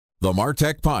The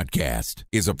MarTech Podcast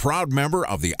is a proud member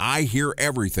of the I Hear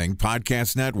Everything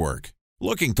Podcast Network.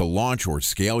 Looking to launch or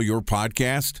scale your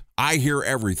podcast? I Hear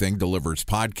Everything delivers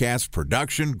podcast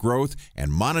production, growth,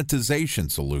 and monetization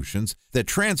solutions that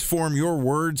transform your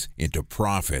words into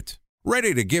profit.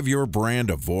 Ready to give your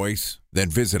brand a voice? Then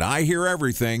visit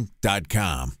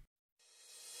iheareverything.com.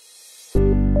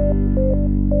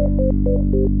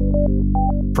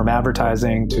 From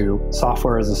advertising to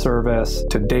software as a service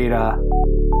to data.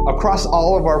 Across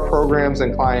all of our programs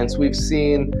and clients, we've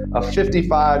seen a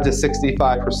 55 to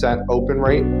 65% open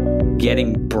rate.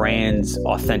 Getting brands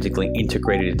authentically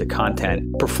integrated into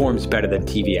content performs better than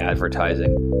TV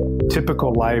advertising.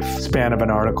 Typical lifespan of an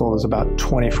article is about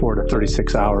 24 to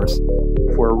 36 hours.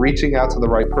 If we're reaching out to the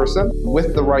right person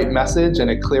with the right message and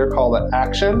a clear call to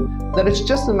action, then it's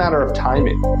just a matter of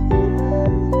timing.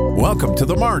 Welcome to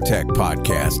the MarTech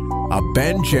Podcast, a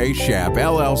Ben J. Schaap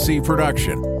LLC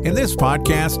production. In this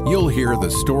podcast, you'll hear the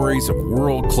stories of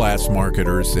world-class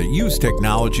marketers that use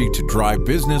technology to drive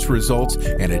business results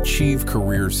and achieve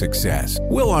career success.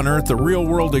 We'll unearth the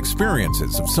real-world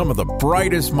experiences of some of the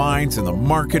brightest minds in the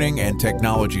marketing and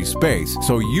technology space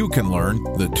so you can learn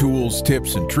the tools,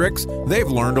 tips, and tricks they've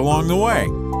learned along the way.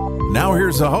 Now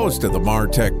here's the host of the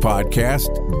MarTech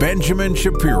Podcast, Benjamin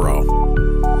Shapiro.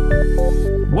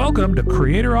 Welcome to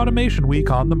Creator Automation Week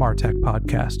on the MarTech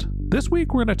Podcast. This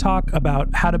week, we're going to talk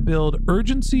about how to build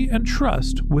urgency and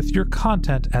trust with your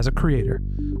content as a creator.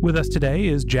 With us today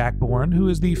is Jack Bourne, who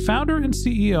is the founder and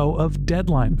CEO of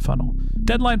Deadline Funnel.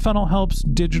 Deadline Funnel helps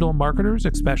digital marketers,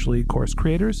 especially course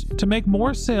creators, to make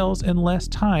more sales in less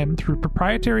time through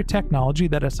proprietary technology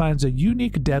that assigns a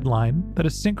unique deadline that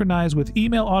is synchronized with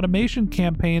email automation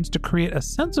campaigns to create a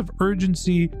sense of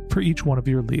urgency for each one of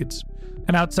your leads.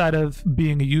 And outside of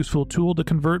being a useful tool to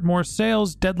convert more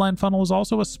sales, Deadline Funnel is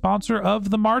also a sponsor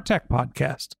of the MarTech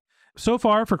Podcast. So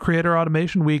far for Creator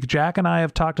Automation Week, Jack and I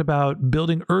have talked about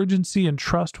building urgency and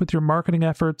trust with your marketing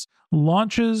efforts,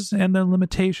 launches and their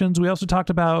limitations. We also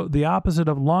talked about the opposite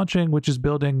of launching, which is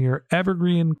building your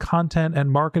evergreen content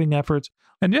and marketing efforts.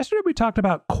 And yesterday we talked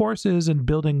about courses and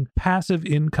building passive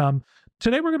income.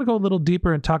 Today we're going to go a little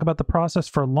deeper and talk about the process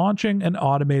for launching and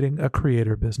automating a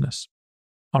creator business.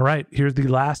 All right, here's the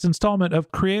last installment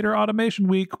of Creator Automation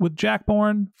Week with Jack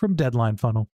Bourne from Deadline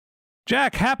Funnel.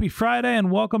 Jack, happy Friday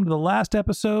and welcome to the last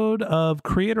episode of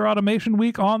Creator Automation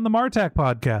Week on the MarTech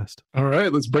Podcast. All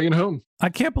right, let's bring it home. I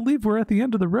can't believe we're at the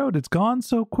end of the road. It's gone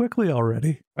so quickly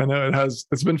already. I know it has.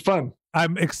 It's been fun.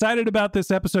 I'm excited about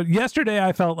this episode. Yesterday,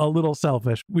 I felt a little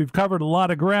selfish. We've covered a lot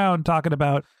of ground talking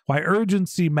about why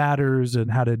urgency matters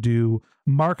and how to do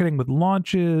marketing with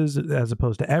launches as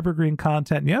opposed to evergreen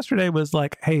content. And yesterday was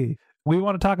like, hey, we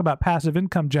want to talk about passive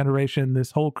income generation.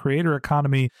 This whole creator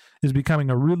economy is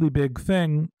becoming a really big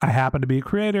thing. I happen to be a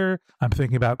creator. I'm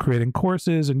thinking about creating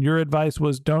courses. And your advice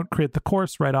was don't create the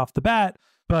course right off the bat,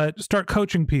 but start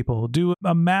coaching people. Do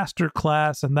a master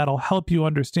class, and that'll help you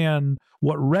understand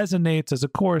what resonates as a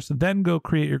course. Then go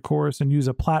create your course and use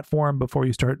a platform before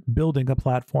you start building a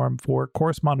platform for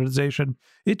course monetization.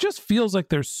 It just feels like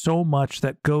there's so much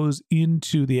that goes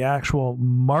into the actual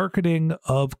marketing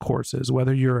of courses,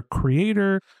 whether you're a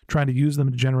creator trying to use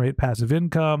them to generate passive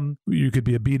income. You could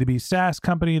be a B2B SaaS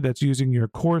company that's using your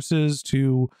courses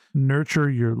to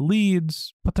nurture your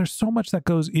leads. But there's so much that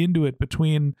goes into it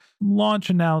between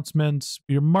launch announcements,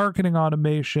 your marketing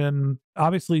automation,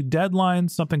 obviously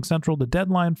deadlines, something central to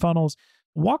deadline funnels.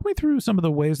 Walk me through some of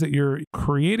the ways that you're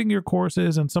creating your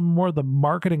courses and some more of the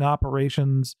marketing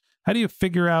operations. How do you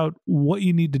figure out what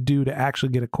you need to do to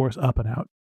actually get a course up and out?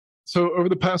 So over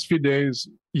the past few days,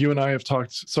 you and I have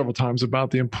talked several times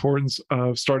about the importance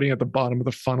of starting at the bottom of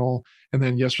the funnel. And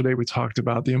then yesterday we talked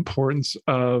about the importance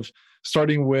of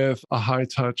starting with a high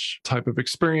touch type of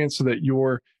experience so that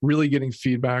you're really getting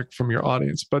feedback from your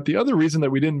audience. But the other reason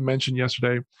that we didn't mention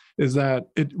yesterday is that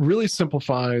it really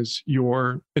simplifies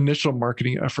your initial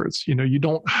marketing efforts. You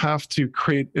don't have to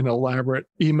create an elaborate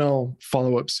email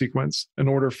follow-up sequence in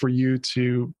order for you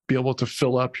to be able to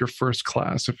fill up your first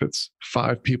class if it's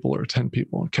 5 people or 10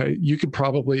 people. Okay. You could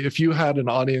probably, if you had an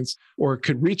audience or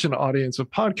could reach an audience of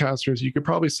podcasters, you could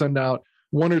probably send out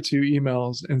 1 or 2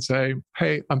 emails and say,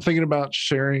 hey, I'm thinking about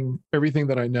sharing everything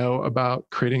that I know about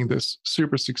creating this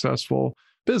super successful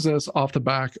business off the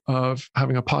back of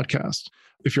having a podcast.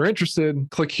 If you're interested,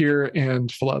 click here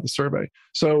and fill out the survey.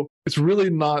 So it's really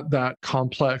not that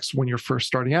complex when you're first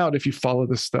starting out if you follow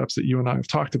the steps that you and I have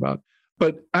talked about.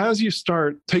 But as you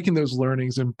start taking those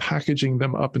learnings and packaging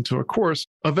them up into a course,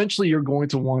 eventually you're going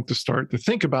to want to start to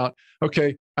think about,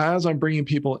 okay, as I'm bringing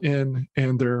people in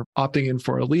and they're opting in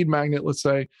for a lead magnet, let's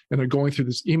say, and they're going through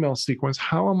this email sequence,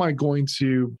 how am I going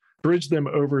to bridge them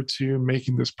over to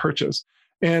making this purchase.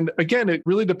 And again, it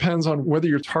really depends on whether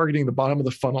you're targeting the bottom of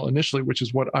the funnel initially, which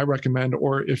is what I recommend,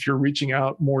 or if you're reaching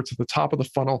out more to the top of the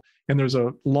funnel and there's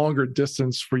a longer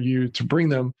distance for you to bring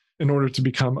them in order to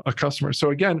become a customer.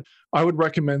 So again, I would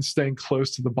recommend staying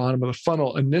close to the bottom of the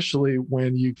funnel initially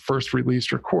when you first release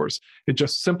your course. It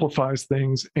just simplifies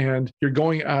things and you're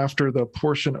going after the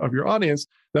portion of your audience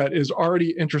that is already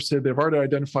interested. They've already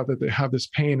identified that they have this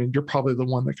pain and you're probably the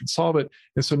one that can solve it.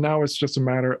 And so now it's just a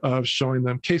matter of showing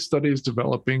them case studies,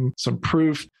 developing some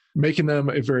proof, making them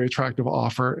a very attractive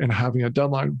offer and having a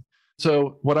deadline.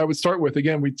 So what I would start with,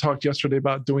 again, we talked yesterday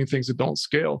about doing things that don't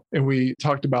scale and we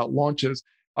talked about launches.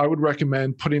 I would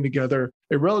recommend putting together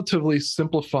a relatively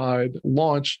simplified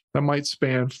launch that might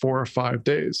span 4 or 5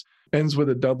 days, ends with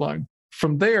a deadline.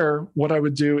 From there, what I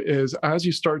would do is as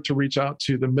you start to reach out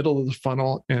to the middle of the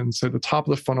funnel and say the top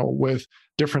of the funnel with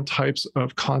different types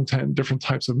of content, different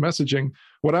types of messaging,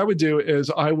 what I would do is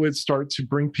I would start to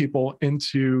bring people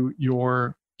into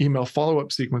your email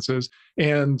follow-up sequences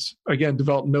and again,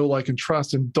 develop know, like, and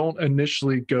trust and don't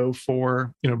initially go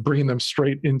for, bringing them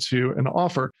straight into an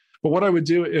offer. But what I would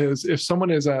do is if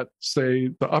someone is at, say,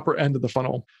 the upper end of the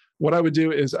funnel, what I would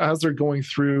do is as they're going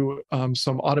through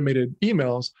some automated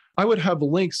emails, I would have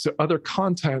links to other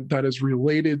content that is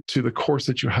related to the course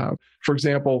that you have. For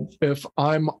example, if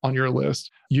I'm on your list,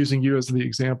 using you as the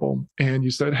example, and you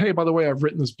said, hey, by the way, I've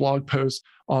written this blog post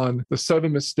on the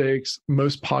 7 mistakes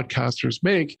most podcasters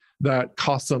make that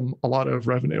cost them a lot of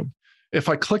revenue. If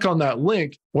I click on that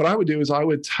link, what I would do is I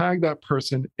would tag that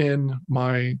person in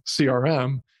my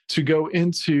CRM to go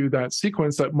into that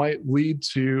sequence that might lead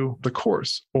to the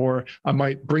course, or I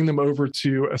might bring them over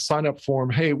to a sign-up form.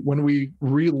 Hey, when we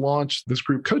relaunch this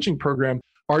group coaching program,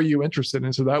 are you interested?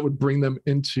 And so that would bring them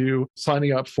into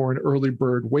signing up for an early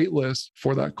bird waitlist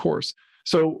for that course.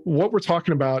 So what we're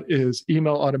talking about is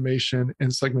email automation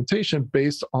and segmentation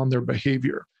based on their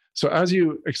behavior. So as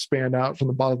you expand out from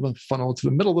the bottom of the funnel to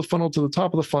the middle of the funnel to the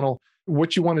top of the funnel,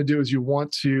 what you want to do is you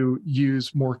want to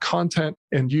use more content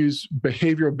and use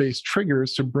behavioral-based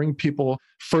triggers to bring people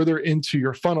further into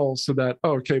your funnel so that,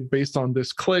 based on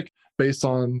this click, based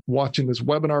on watching this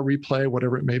webinar replay,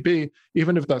 whatever it may be,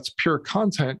 even if that's pure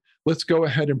content, let's go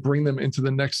ahead and bring them into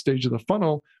the next stage of the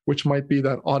funnel, which might be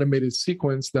that automated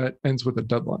sequence that ends with a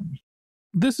deadline.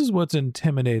 This is what's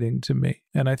intimidating to me.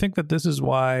 And I think that this is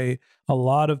why a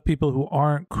lot of people who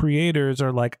aren't creators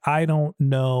are like, I don't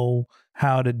know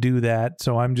how to do that.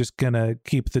 So I'm just going to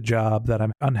keep the job that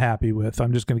I'm unhappy with.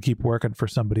 I'm just going to keep working for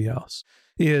somebody else.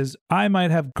 Is I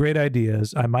might have great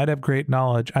ideas. I might have great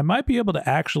knowledge. I might be able to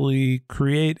actually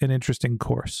create an interesting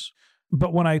course.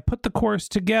 But when I put the course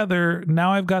together,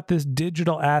 now I've got this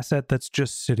digital asset that's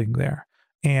just sitting there.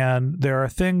 And there are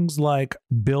things like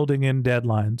building in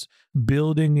deadlines,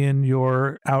 building in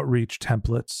your outreach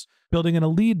templates, building in a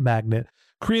lead magnet,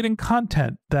 creating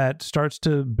content that starts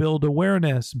to build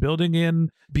awareness, building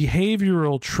in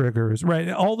behavioral triggers, right?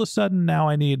 All of a sudden now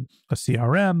I need a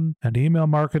CRM, an email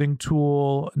marketing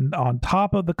tool on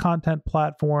top of the content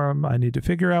platform. I need to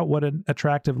figure out what an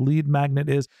attractive lead magnet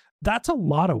is. That's a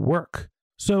lot of work.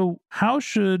 So how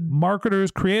should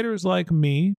marketers, creators like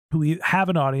me, who have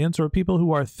an audience, or people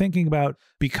who are thinking about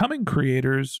becoming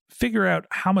creators, figure out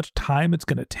how much time it's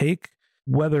going to take,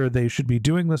 whether they should be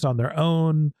doing this on their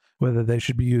own, whether they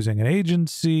should be using an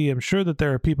agency? I'm sure that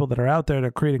there are people that are out there that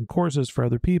are creating courses for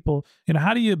other people.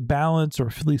 How do you balance or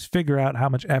at least figure out how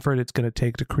much effort it's going to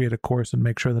take to create a course and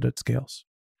make sure that it scales?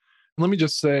 Let me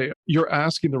just say, you're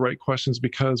asking the right questions,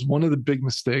 because one of the big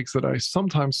mistakes that I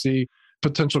sometimes see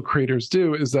potential creators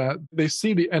do is that they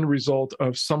see the end result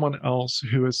of someone else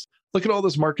who is, look at all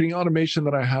this marketing automation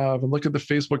that I have and look at the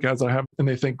Facebook ads I have. And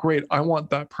they think, great, I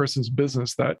want that person's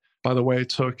business that, by the way,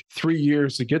 took 3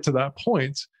 years to get to that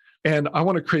point. And I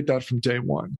want to create that from day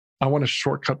one. I want to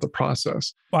shortcut the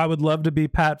process. Well, I would love to be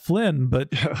Pat Flynn,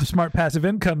 but the Smart Passive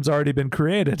Income's already been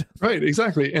created. Right,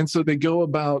 exactly. And so they go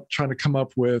about trying to come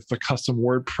up with a custom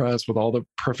WordPress with all the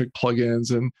perfect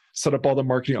plugins and set up all the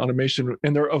marketing automation,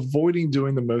 and they're avoiding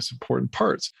doing the most important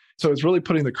parts. So it's really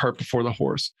putting the cart before the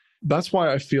horse. That's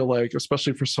why I feel like,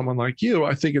 especially for someone like you,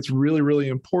 I think it's really, really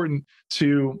important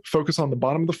to focus on the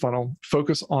bottom of the funnel,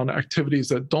 focus on activities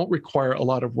that don't require a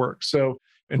lot of work. So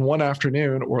in one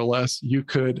afternoon or less, you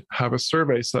could have a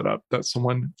survey set up that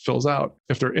someone fills out.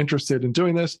 If they're interested in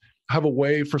doing this, have a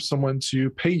way for someone to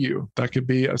pay you. That could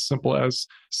be as simple as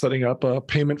setting up a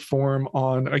payment form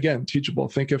on, again, Teachable,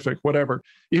 Thinkific, whatever.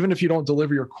 Even if you don't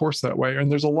deliver your course that way. And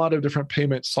there's a lot of different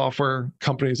payment software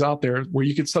companies out there where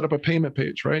you could set up a payment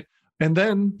page, right? And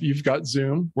then you've got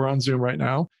Zoom. We're on Zoom right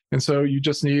now. And so you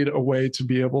just need a way to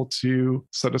be able to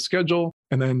set a schedule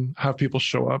and then have people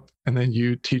show up, and then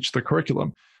you teach the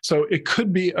curriculum. So it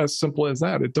could be as simple as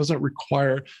that. It doesn't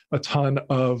require a ton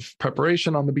of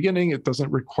preparation on the beginning. It doesn't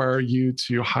require you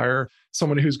to hire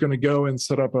someone who's going to go and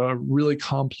set up a really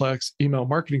complex email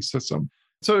marketing system.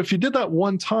 So if you did that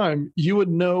one time, you would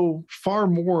know far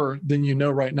more than you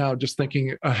know right now, just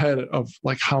thinking ahead of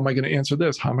like, how am I going to answer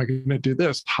this? How am I going to do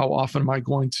this? How often am I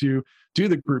going to do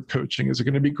the group coaching? Is it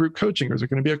going to be group coaching? Or is it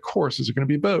going to be a course? Is it going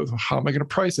to be both? How am I going to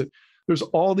price it? There's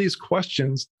all these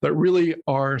questions that really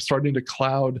are starting to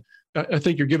cloud. I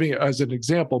think you're giving it as an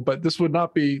example, but this would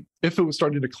not be if it was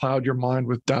starting to cloud your mind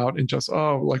with doubt and just,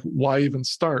 oh, like, why even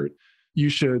start? You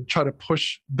should try to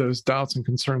push those doubts and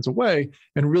concerns away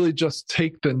and really just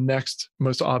take the next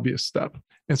most obvious step.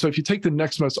 And so if you take the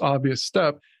next most obvious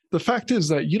step, the fact is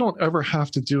that you don't ever have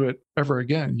to do it ever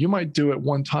again. You might do it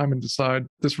one time and decide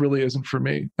this really isn't for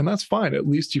me. And that's fine. At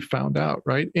least you found out,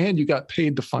 right? And you got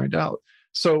paid to find out.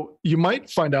 So you might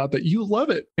find out that you love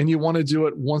it and you want to do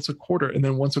it once a quarter. And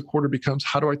then once a quarter becomes,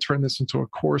 how do I turn this into a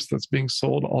course that's being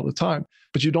sold all the time?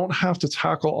 But you don't have to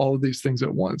tackle all of these things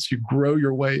at once. You grow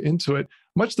your way into it,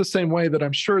 much the same way that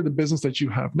I'm sure the business that you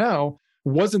have now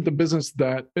wasn't the business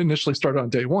that initially started on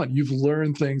day one. You've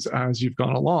learned things as you've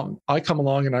gone along. I come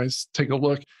along and I take a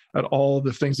look at all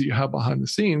the things that you have behind the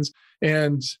scenes.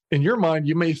 And in your mind,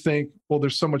 you may think, well,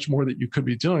 there's so much more that you could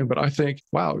be doing. But I think,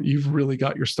 wow, you've really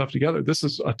got your stuff together. This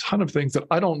is a ton of things that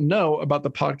I don't know about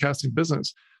the podcasting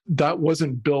business. That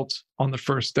wasn't built on the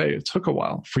first day. It took a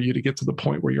while for you to get to the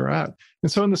point where you're at.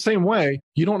 And so in the same way,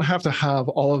 you don't have to have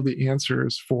all of the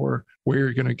answers for where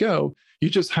you're going to go. You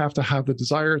just have to have the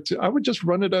desire to, I would just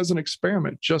run it as an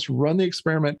experiment. Just run the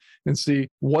experiment and see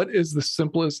what is the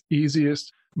simplest,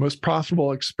 easiest, most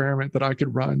profitable experiment that I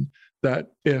could run, that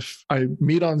if I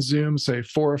meet on Zoom, say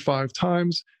 4 or 5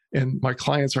 times, and my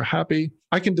clients are happy,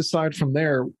 I can decide from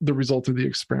there the result of the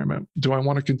experiment. Do I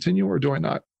want to continue or do I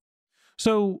not?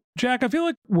 So, Jack, I feel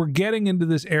like we're getting into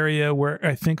this area where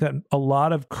I think that a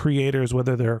lot of creators,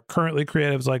 whether they're currently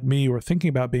creatives like me or thinking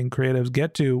about being creatives,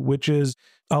 get to, which is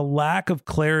a lack of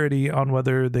clarity on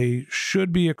whether they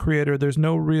should be a creator. There's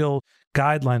no real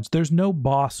guidelines. There's no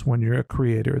boss when you're a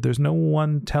creator. There's no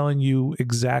one telling you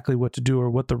exactly what to do or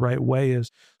what the right way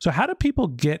is. So how do people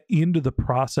get into the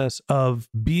process of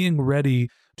being ready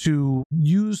to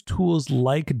use tools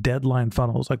like deadline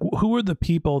funnels? Like, who are the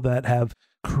people that have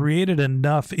created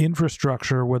enough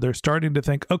infrastructure where they're starting to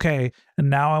think, okay, and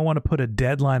now I want to put a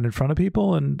deadline in front of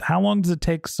people? And how long does it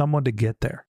take someone to get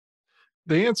there?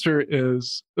 The answer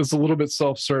is a little bit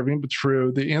self-serving, but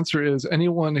true. The answer is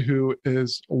anyone who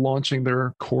is launching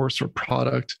their course or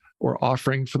product or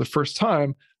offering for the first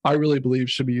time, I really believe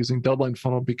should be using Deadline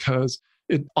Funnel because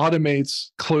it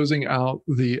automates closing out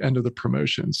the end of the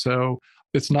promotion. So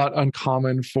it's not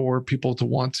uncommon for people to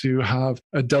want to have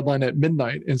a deadline at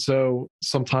midnight. And so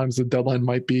sometimes the deadline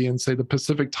might be in, say, the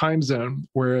Pacific time zone,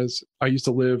 whereas I used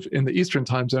to live in the Eastern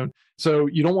time zone. So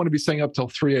you don't want to be staying up till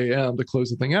 3 a.m. to close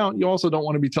the thing out. You also don't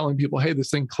want to be telling people, hey,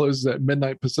 this thing closes at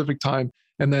midnight Pacific time.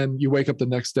 And then you wake up the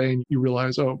next day and you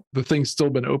realize, oh, the thing's still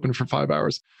been open for 5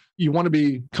 hours. You want to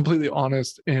be completely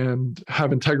honest and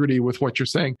have integrity with what you're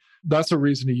saying. That's a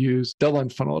reason to use Deadline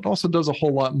Funnel. It also does a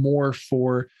whole lot more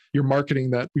for your marketing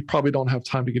that we probably don't have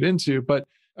time to get into. But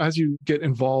as you get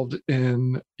involved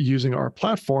in using our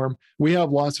platform, we have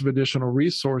lots of additional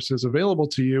resources available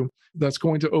to you that's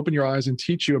going to open your eyes and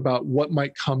teach you about what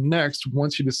might come next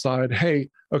once you decide, hey,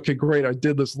 okay, great, I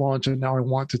did this launch and now I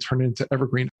want to turn it into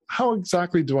evergreen. How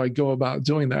exactly do I go about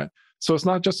doing that? So it's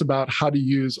not just about how to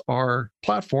use our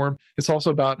platform. It's also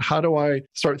about how do I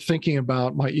start thinking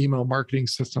about my email marketing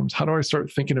systems? How do I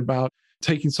start thinking about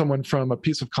taking someone from a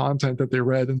piece of content that they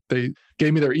read and they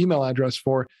gave me their email address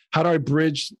for? How do I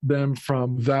bridge them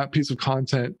from that piece of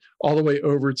content all the way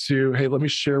over to, hey, let me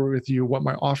share with you what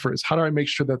my offer is? How do I make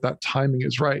sure that that timing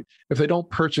is right? If they don't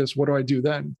purchase, what do I do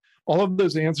then? All of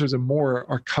those answers and more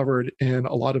are covered in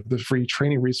a lot of the free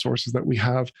training resources that we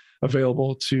have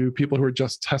available to people who are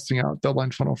just testing out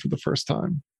Deadline Funnel for the first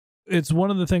time. It's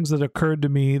one of the things that occurred to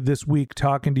me this week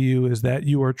talking to you is that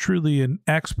you are truly an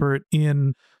expert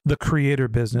in the creator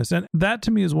business. And that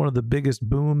to me is one of the biggest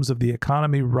booms of the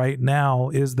economy right now,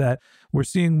 is that we're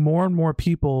seeing more and more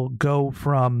people go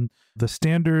from the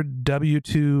standard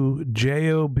W-2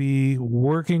 job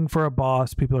working for a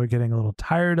boss. People are getting a little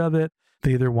tired of it.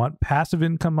 They either want passive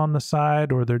income on the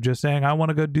side, or they're just saying, I want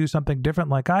to go do something different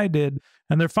like I did.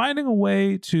 And they're finding a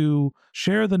way to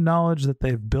share the knowledge that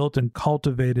they've built and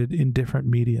cultivated in different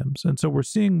mediums. And so we're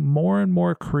seeing more and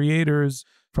more creators,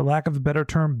 for lack of a better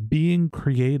term, being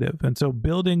creative. And so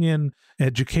building in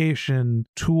education,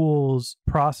 tools,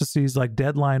 processes like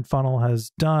Deadline Funnel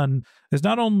has done is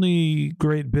not only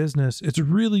great business, it's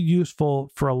really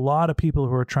useful for a lot of people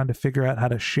who are trying to figure out how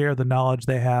to share the knowledge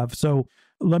they have. So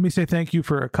let me say thank you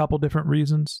for a couple different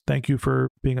reasons. Thank you for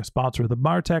being a sponsor of the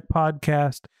MarTech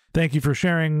podcast. Thank you for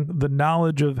sharing the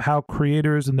knowledge of how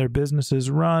creators and their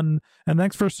businesses run. And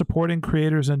thanks for supporting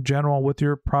creators in general with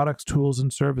your products, tools,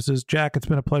 and services. Jack, it's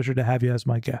been a pleasure to have you as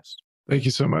my guest. Thank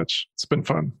you so much. It's been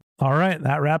fun. All right,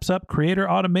 that wraps up Creator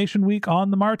Automation Week on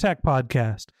the MarTech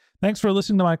podcast. Thanks for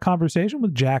listening to my conversation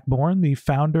with Jack Bourne, the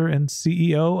founder and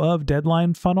CEO of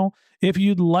Deadline Funnel. If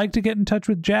you'd like to get in touch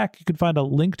with Jack, you can find a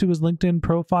link to his LinkedIn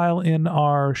profile in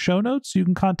our show notes. You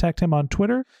can contact him on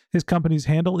Twitter. His company's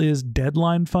handle is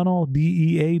Deadline Funnel,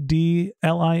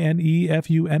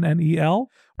 DeadlineFunnel,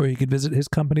 or you can visit his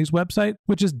company's website,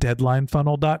 which is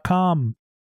deadlinefunnel.com.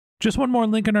 Just one more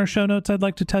link in our show notes I'd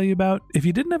like to tell you about. If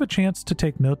you didn't have a chance to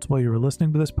take notes while you were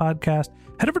listening to this podcast,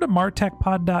 head over to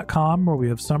martechpod.com, where we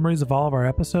have summaries of all of our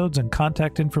episodes and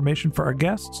contact information for our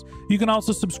guests. You can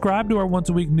also subscribe to our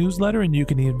once-a-week newsletter, and you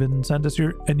can even send us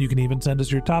your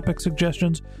topic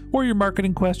suggestions or your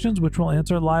marketing questions, which we'll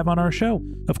answer live on our show.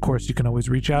 Of course, you can always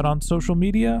reach out on social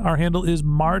media. Our handle is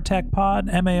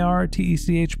martechpod,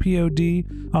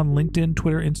 MarTechPod, on LinkedIn,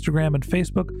 Twitter, Instagram, and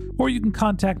Facebook, or you can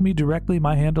contact me directly.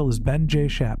 My handle is Ben J.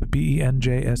 Shap,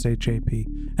 BenJShap.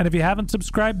 And if you haven't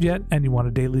subscribed yet and you want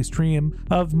a daily stream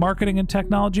of marketing and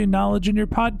technology knowledge in your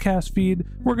podcast feed,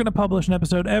 we're going to publish an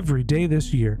episode every day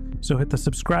this year. So hit the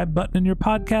subscribe button in your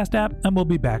podcast app and we'll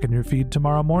be back in your feed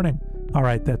tomorrow morning. All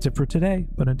right, that's it for today.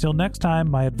 But until next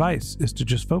time, my advice is to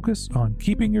just focus on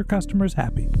keeping your customers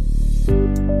happy.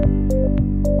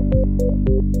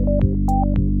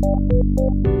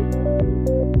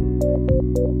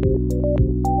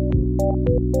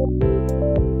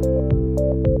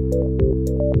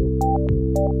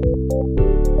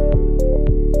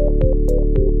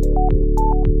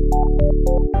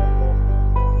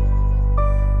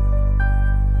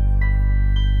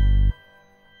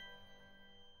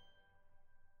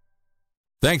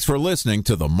 Thanks for listening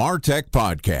to the MarTech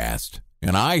Podcast,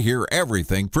 an I Hear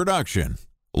Everything production.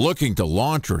 Looking to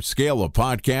launch or scale a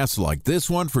podcast like this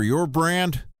one for your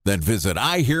brand? Then visit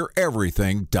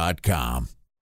iheareverything.com.